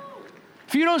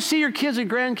 If you don't see your kids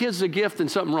and grandkids as a gift, then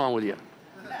something's wrong with you.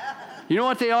 You know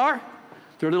what they are?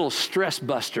 They're little stress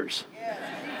busters.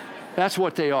 That's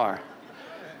what they are.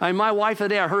 My wife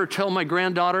today, I heard her tell my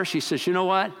granddaughter, she says, you know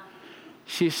what?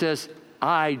 She says,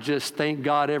 I just thank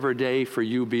God every day for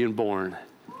you being born.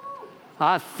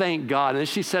 I thank God. And then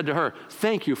she said to her,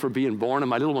 thank you for being born. And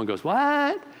my little one goes,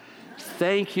 what?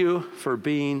 Thank you for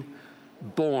being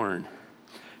born.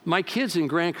 My kids and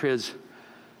grandkids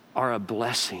are a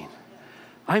blessing.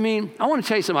 I mean, I want to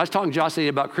tell you something. I was talking to Josh today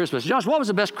about Christmas. Josh, what was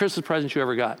the best Christmas present you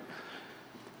ever got?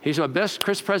 He said, my best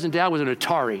Christmas present, Dad, was an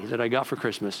Atari that I got for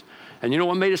Christmas. And you know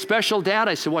what made it special, Dad?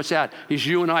 I said, what's that? He said,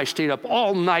 you and I stayed up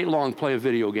all night long playing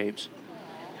video games.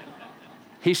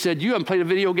 He said, you haven't played a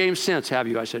video game since, have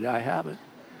you? I said, I haven't.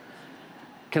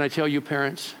 Can I tell you,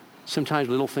 parents, sometimes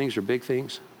little things are big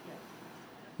things.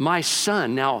 My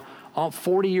son, now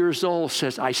 40 years old,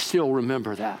 says, I still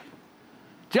remember that.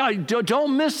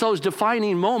 Don't miss those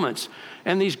defining moments.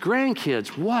 And these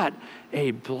grandkids, what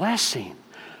a blessing.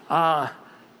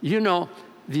 You know,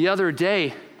 the other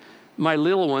day, my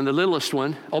little one, the littlest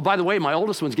one, oh, by the way, my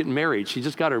oldest one's getting married. She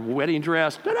just got her wedding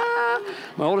dress. Ta-da!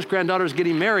 My oldest granddaughter's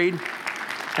getting married.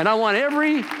 And I want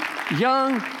every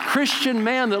young Christian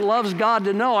man that loves God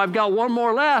to know I've got one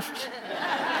more left.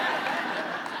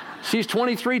 She's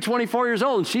 23, 24 years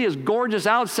old, and she is gorgeous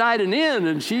outside and in,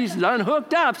 and she's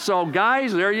unhooked up. So,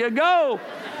 guys, there you go.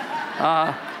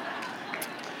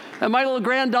 And my little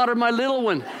granddaughter, my little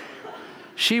one,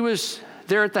 she was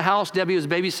there at the house. Debbie was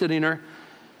babysitting her,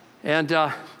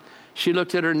 and she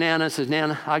looked at her Nana and says,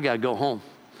 Nana, I got to go home.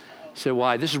 I said,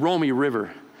 why? This is Romy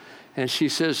River. And she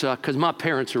says, because my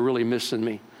parents are really missing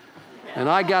me, and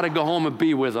I got to go home and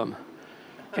be with them.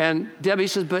 And Debbie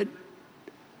says, but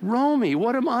Romy,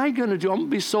 what am I going to do? I'm going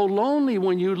to be so lonely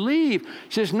when you leave.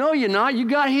 She says, no, you're not. You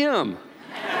got him.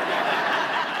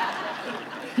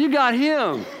 You got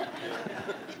him.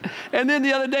 And then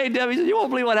the other day, Debbie said, you won't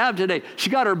believe what happened today.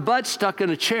 She got her butt stuck in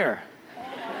a chair.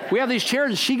 We have these chairs,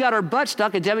 and she got her butt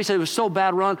stuck, and Debbie said it was so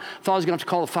bad, Ron, thought I was going to have to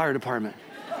call the fire department.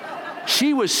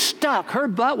 She was stuck. Her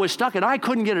butt was stuck, and I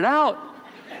couldn't get it out.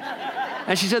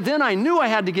 And she said, then I knew I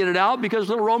had to get it out because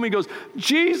little Romy goes,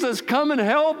 Jesus, come and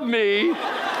help me.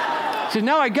 She said,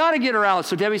 now I got to get her out.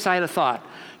 So Debbie said, I had a thought.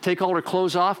 Take all her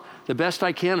clothes off the best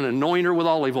I can and anoint her with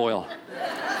olive oil.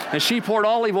 And she poured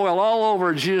olive oil all over,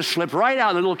 and she just slipped right out.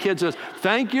 And the little kid says,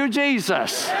 thank you,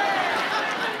 Jesus.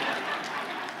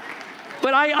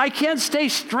 But I can't stay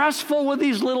stressful with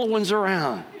these little ones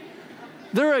around.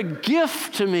 They're a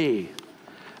gift to me.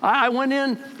 I went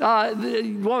in,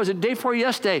 what was it, day before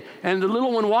yesterday, and the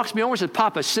little one walks me over and says,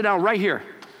 Papa, sit down right here.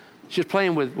 She's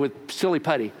playing with silly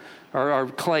putty or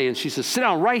clay, and she says, sit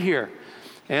down right here.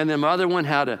 And then my other one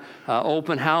had an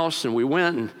open house, and we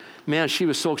went, and man, she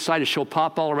was so excited to show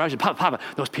Papa all around. She said, Papa,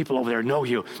 those people over there know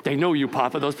you. They know you,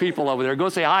 Papa, those people over there. Go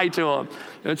say hi to them.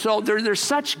 And so there's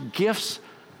such gifts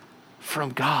from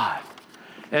God.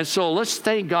 And so let's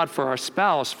thank God for our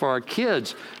spouse, for our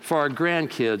kids, for our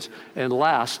grandkids. And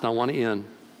last, and I want to end,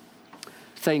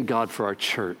 thank God for our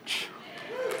church.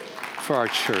 For our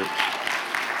church.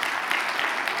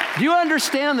 Do you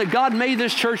understand that God made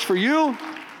this church for you?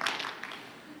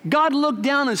 God looked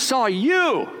down and saw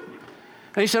you.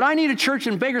 And He said, I need a church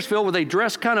in Bakersfield where they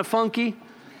dress kind of funky.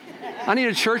 I need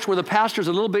a church where the pastor's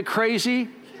a little bit crazy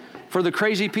for the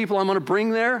crazy people I'm going to bring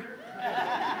there.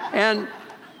 And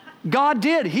God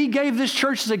did. He gave this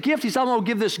church as a gift. He said, I'm going to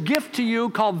give this gift to you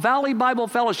called Valley Bible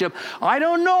Fellowship. I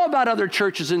don't know about other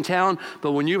churches in town,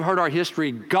 but when you've heard our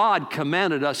history, God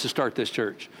commanded us to start this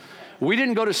church. We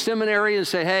didn't go to seminary and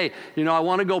say, hey, I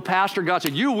want to go pastor. God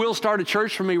said, you will start a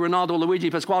church for me, Ronaldo, Luigi,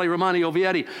 Pasquale, Romani,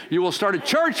 Ovietti. You will start a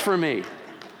church for me.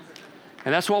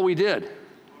 And that's what we did.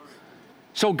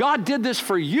 So God did this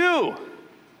for you.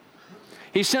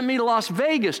 He sent me to Las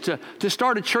Vegas to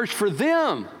start a church for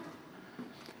them.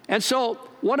 And so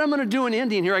what I'm going to do in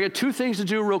Indian here, I got two things to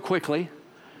do real quickly.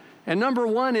 And number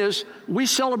one is we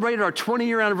celebrated our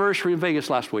 20-year anniversary in Vegas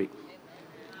last week.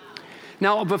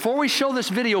 Now, before we show this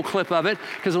video clip of it,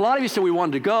 because a lot of you said we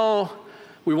wanted to go,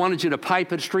 we wanted you to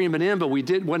pipe it, stream it in, but we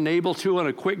wasn't able to on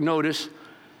a quick notice.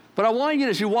 But I want you,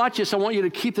 as you watch this, I want you to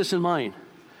keep this in mind.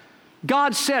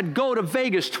 God said, go to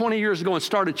Vegas 20 years ago and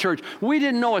start a church. We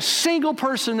didn't know a single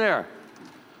person there.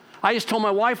 I just told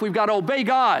my wife, we've got to obey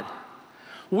God.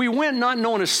 We went not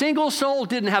knowing a single soul,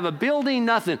 didn't have a building,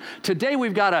 nothing. Today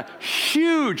we've got a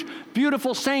huge,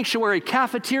 beautiful sanctuary,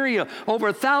 cafeteria, over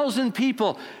 1,000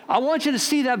 people. I want you to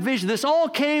see that vision. This all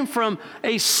came from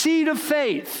a seed of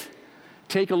faith.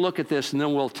 Take a look at this and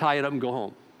then we'll tie it up and go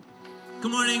home.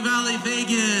 Good morning, Valley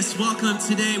Vegas. Welcome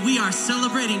today. We are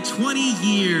celebrating 20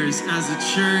 years as a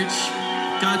church.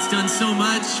 God's done so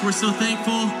much. We're so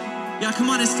thankful. Yeah, come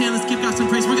on and stand. Let's give God some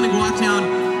praise. We're going to walk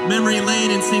down memory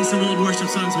lane and sing some old worship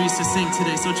songs we used to sing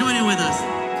today. So join in with us.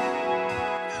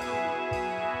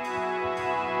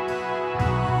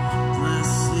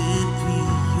 Blessed be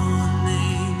your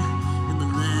name in the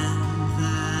land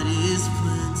that is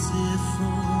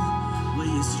plentiful, where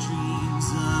your streams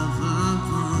of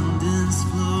abundance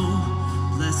flow.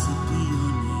 Blessed be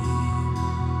your name.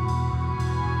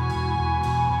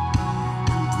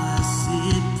 And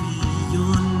blessed be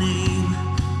your name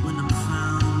when I'm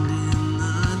found in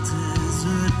the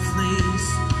desert place.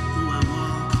 Though I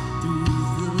walk through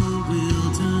the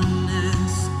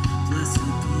wilderness, blessed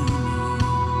be your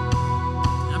name.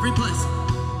 Every blessing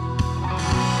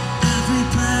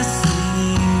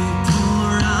you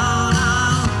pour out,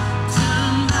 I'll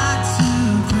turn back to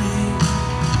praise.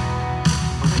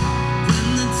 When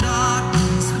the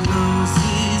darkness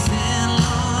closes in,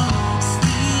 Lord,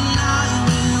 still I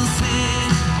will say,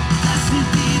 blessed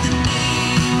be the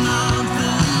name of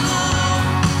the Lord.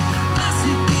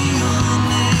 Blessed be your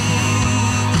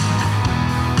name.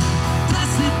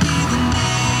 Blessed be the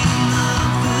name of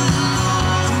the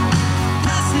Lord.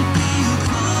 Blessed be your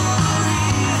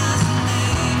glorious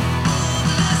name. Oh,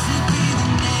 blessed be the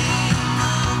name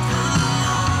of the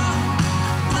Lord.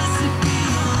 Blessed be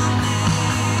your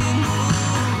name. Oh,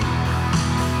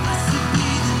 blessed be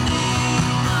the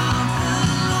name of the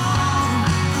Lord.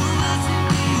 Oh, blessed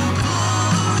be your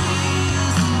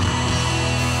glorious name.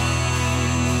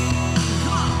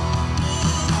 Come on.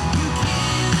 You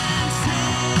give and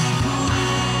take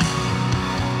away.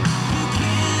 You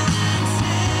give and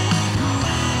take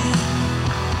away.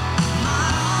 My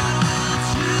heart will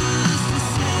choose to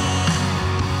say,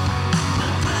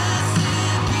 that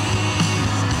blessed be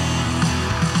your name.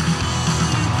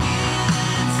 You give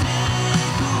and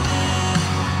take away.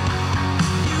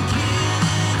 You give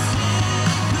and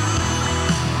take away.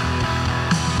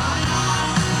 My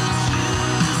heart will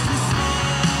choose to say,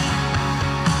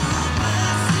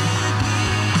 blessed be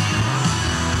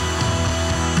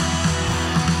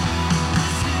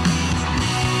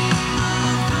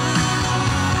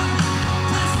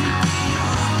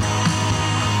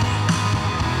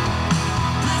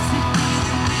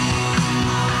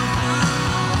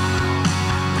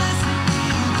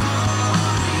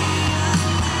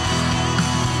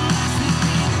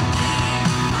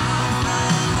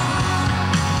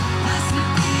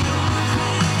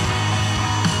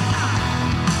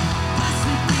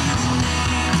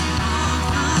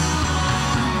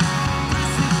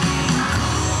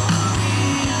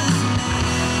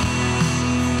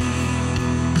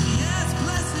Yes,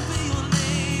 blessed be your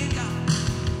name, God.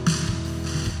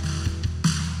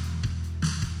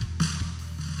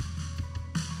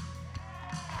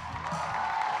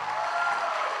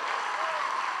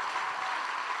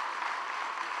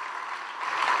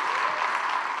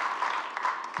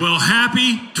 Well,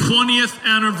 happy 20th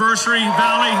anniversary,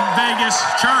 Valley Vegas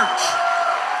Church.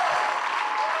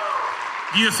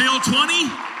 Do you feel 20?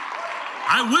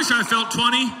 I wish I felt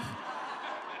 20.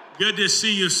 Good to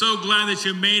see you. So glad that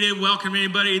you made it. Welcome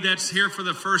anybody that's here for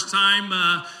the first time.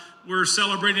 We're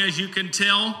celebrating, as you can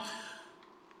tell.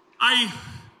 I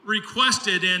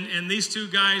requested, and these two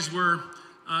guys were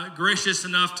gracious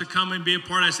enough to come and be a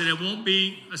part. I said, it won't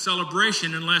be a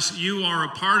celebration unless you are a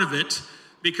part of it,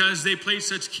 because they played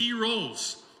such key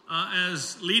roles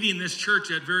as leading this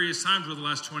church at various times over the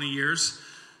last 20 years.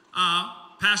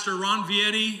 Pastor Ron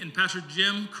Vietti and Pastor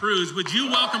Jim Cruz. Would you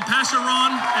welcome Pastor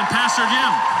Ron and Pastor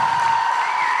Jim?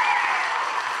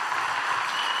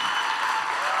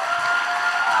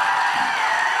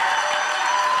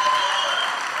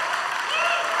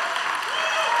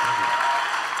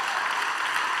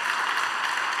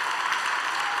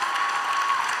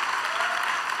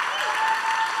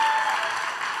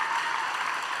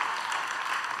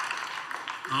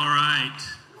 All right.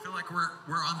 I feel like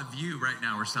we're on The View right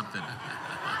now or something.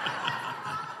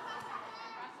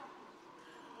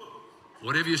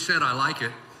 Whatever you said, I like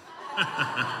it.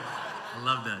 I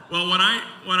love that. Well,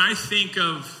 when I think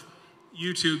of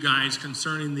you two guys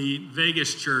concerning the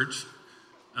Vegas church,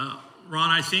 Ron,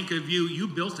 I think of you. You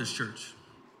built this church.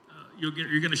 You're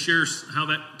going to share how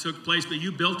that took place, but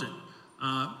you built it.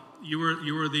 You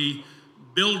were the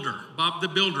builder, Bob the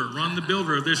builder, Ron the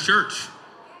builder of this church.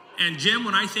 And Jim,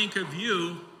 when I think of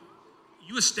you,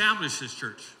 you established this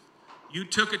church. You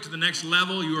took it to the next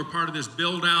level. You were part of this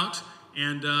build out,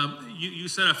 and you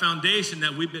set a foundation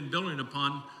that we've been building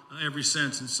upon ever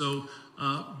since. And so,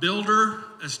 builder,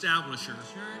 establisher.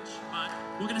 Church,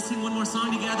 we're going to sing one more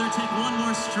song together, take one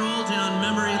more stroll down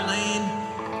memory lane,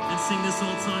 and sing this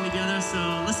old song together. So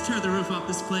let's tear the roof off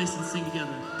this place and sing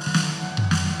together.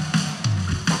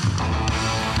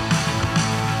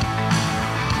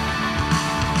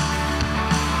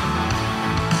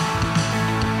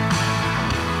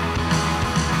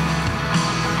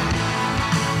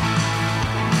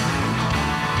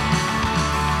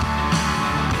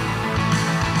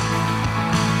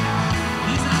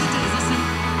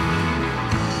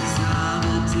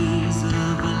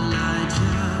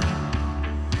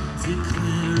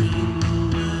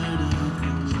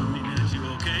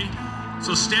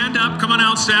 So stand up, come on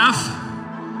out, staff.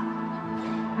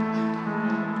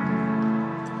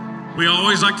 We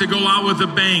always like to go out with a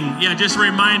bang. Yeah, just a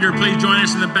reminder, please join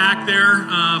us in the back there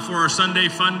for our Sunday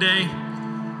Fun Day.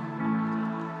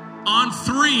 On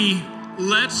 3,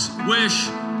 let's wish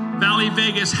Valley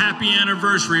Vegas happy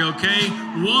anniversary, okay?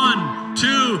 1,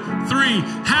 2, 3,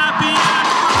 happy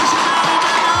anniversary, Valley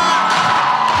Vegas!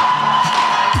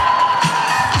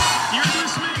 You're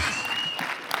dismissed.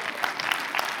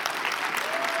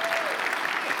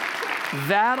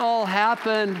 That all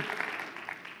happened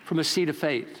from a seed of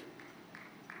faith.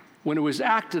 When it was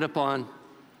acted upon,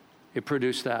 it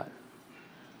produced that.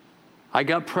 I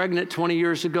got pregnant 20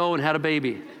 years ago and had a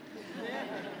baby.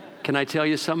 Can I tell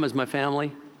you something as my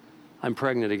family? I'm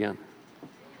pregnant again.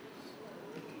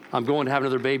 I'm going to have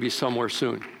another baby somewhere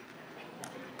soon.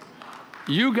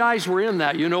 You guys were in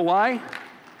that. You know why?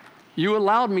 You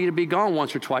allowed me to be gone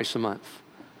once or twice a month.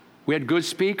 We had good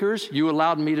speakers. You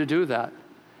allowed me to do that.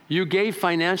 You gave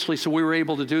financially, so we were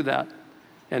able to do that.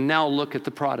 And now look at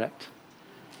the product.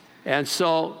 And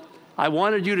so I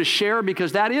wanted you to share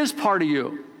because that is part of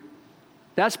you.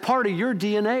 That's part of your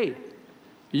DNA.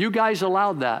 You guys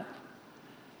allowed that.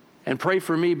 And pray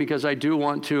for me because I do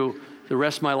want to, the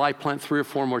rest of my life, plant 3 or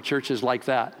 4 more churches like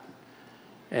that.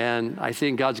 And I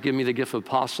think God's given me the gift of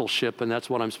apostleship, and that's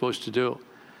what I'm supposed to do.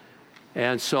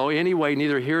 And so anyway,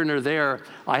 neither here nor there,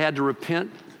 I had to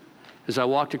repent as I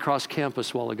walked across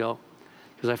campus a while ago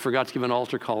because I forgot to give an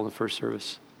altar call in the first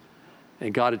service.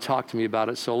 And God had talked to me about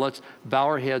it. So let's bow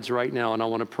our heads right now, and I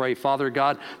want to pray. Father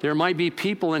God, there might be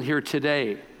people in here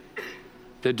today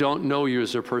that don't know you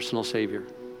as their personal Savior.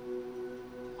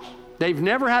 They've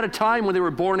never had a time when they were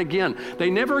born again.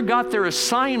 They never got their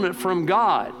assignment from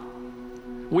God.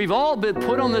 We've all been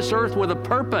put on this earth with a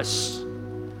purpose.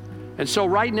 And so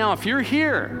right now, if you're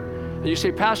here and you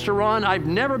say, Pastor Ron, I've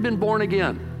never been born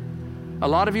again. A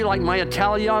lot of you like my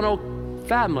Italian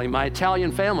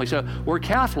family, so we're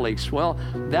Catholics. Well,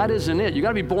 that isn't it. You got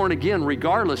to be born again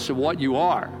regardless of what you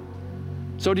are.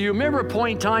 So do you remember a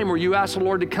point in time where you asked the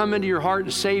Lord to come into your heart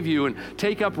and save you and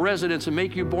take up residence and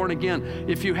make you born again?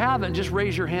 If you haven't, just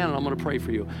raise your hand and I'm going to pray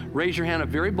for you. Raise your hand up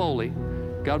very boldly.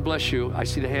 God bless you. I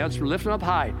see the hands. Lift them up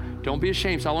high. Don't be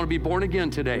ashamed. So I want to be born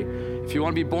again today. If you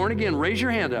want to be born again, raise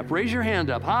your hand up. Raise your hand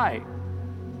up high.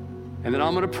 And then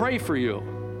I'm going to pray for you.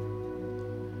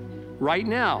 Right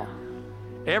now,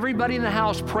 everybody in the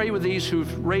house, pray with these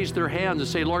who've raised their hands and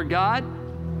say, Lord God,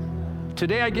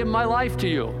 today I give my life to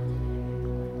you.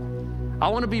 I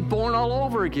want to be born all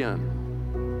over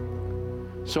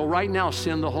again. So right now,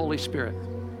 send the Holy Spirit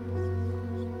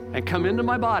and come into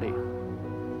my body.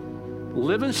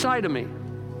 Live inside of me.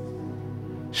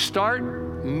 Start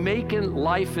making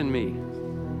life in me.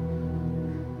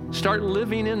 Start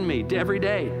living in me every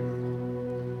day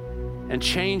and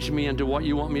change me into what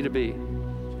you want me to be.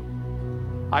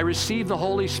 I receive the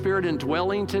Holy Spirit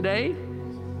indwelling today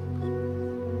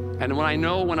And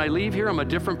when I leave here, I'm a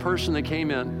different person that came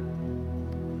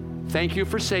in. Thank you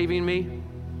for saving me.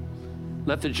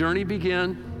 Let the journey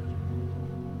begin.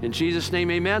 In Jesus'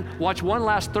 name, amen. Watch one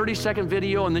last 30-second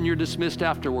video, and then you're dismissed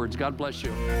afterwards. God bless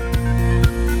you.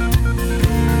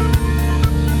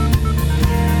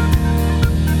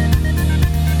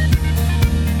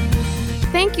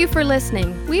 Thank you for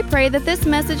listening. We pray that this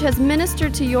message has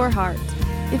ministered to your heart.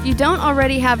 If you don't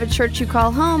already have a church you call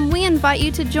home, we invite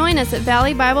you to join us at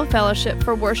Valley Bible Fellowship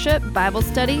for worship, Bible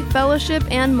study, fellowship,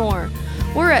 and more.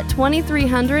 We're at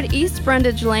 2300 East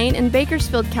Brundage Lane in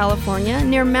Bakersfield, California,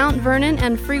 near Mount Vernon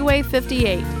and Freeway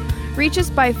 58. Reach us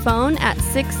by phone at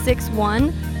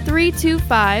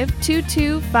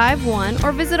 661-325-2251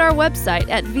 or visit our website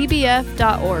at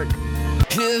vbf.org.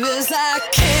 Here is our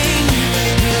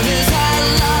King.